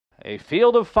A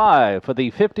field of 5 for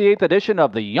the 58th edition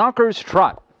of the Yonkers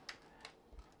Trot.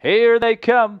 Here they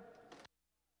come.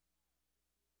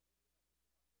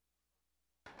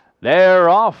 They're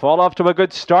off, all off to a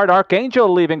good start.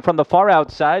 Archangel leaving from the far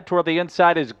outside. Toward the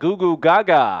inside is Goo Goo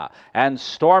Gaga and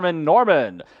Stormin'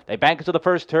 Norman. They bank into the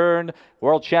first turn.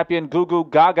 World champion Goo Goo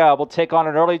Gaga will take on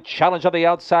an early challenge on the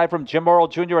outside from Jim Morrill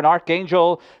Jr. and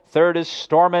Archangel. Third is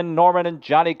Stormin' Norman and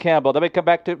Johnny Campbell. Then we come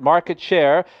back to market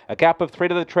share. A gap of 3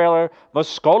 to the trailer.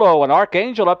 Muscolo and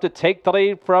Archangel up to take the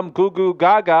lead from Goo Goo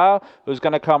Gaga, who's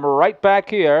going to come right back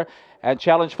here and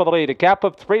challenge for the lead. A gap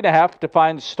of 3.5 to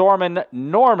find Stormin'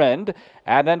 Norman.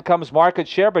 And then comes market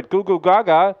share, but Goo Goo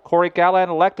Gaga, Corey Callahan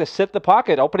elect to sit the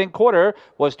pocket. Opening quarter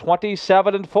was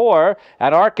 27-4,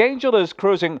 and Archangel is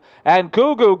cruising, and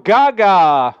Goo Goo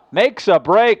Gaga makes a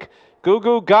break. Goo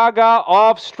Goo Gaga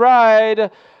off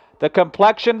stride. The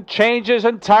complexion changes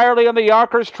entirely in the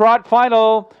Yonkers Trot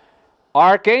final.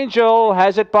 Archangel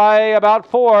has it by about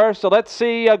 4, so let's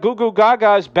see. Goo Goo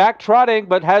Gaga is back trotting,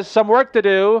 but has some work to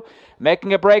do.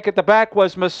 Making a break at the back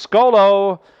was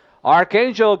Muscolo.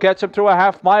 Archangel gets him through a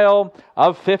half mile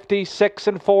of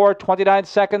 56-4, 29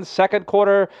 seconds, second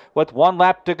quarter with 1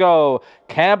 lap to go.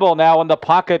 Campbell now in the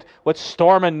pocket with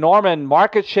Stormin' Norman.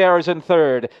 Market share is in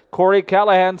third. Corey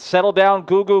Callahan settled down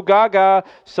Goo Goo Gaga,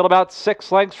 still about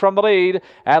 6 lengths from the lead,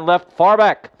 and left far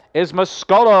back is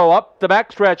Muscolo up the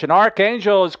backstretch, and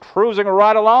Archangel is cruising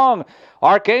right along.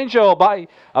 Archangel by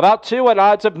about 2 at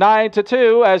odds of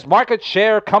 9-2 as market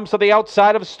share comes to the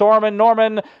outside of Stormin'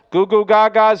 Norman. Goo Goo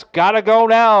Gaga's got to go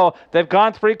now. They've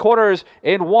gone 3 quarters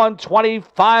in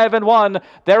 1:25-1.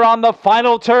 They're on the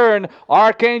final turn.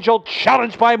 Archangel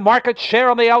challenged by market share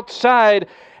on the outside.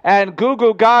 And Goo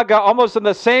Goo Gaga, almost in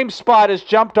the same spot, has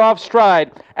jumped off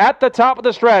stride. At the top of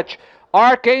the stretch,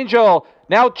 Archangel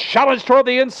now challenged toward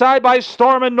the inside by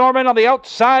Stormin' Norman on the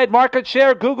outside. Market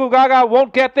share, Goo Goo Gaga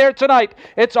won't get there tonight.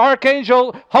 It's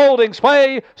Archangel holding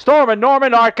sway. Stormin'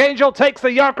 Norman, Archangel takes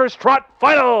the Yonkers Trot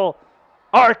final.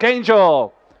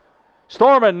 Archangel,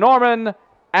 Stormin' Norman,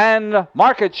 and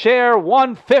market share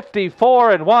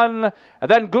 154-1. And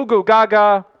then Goo Goo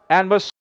Gaga and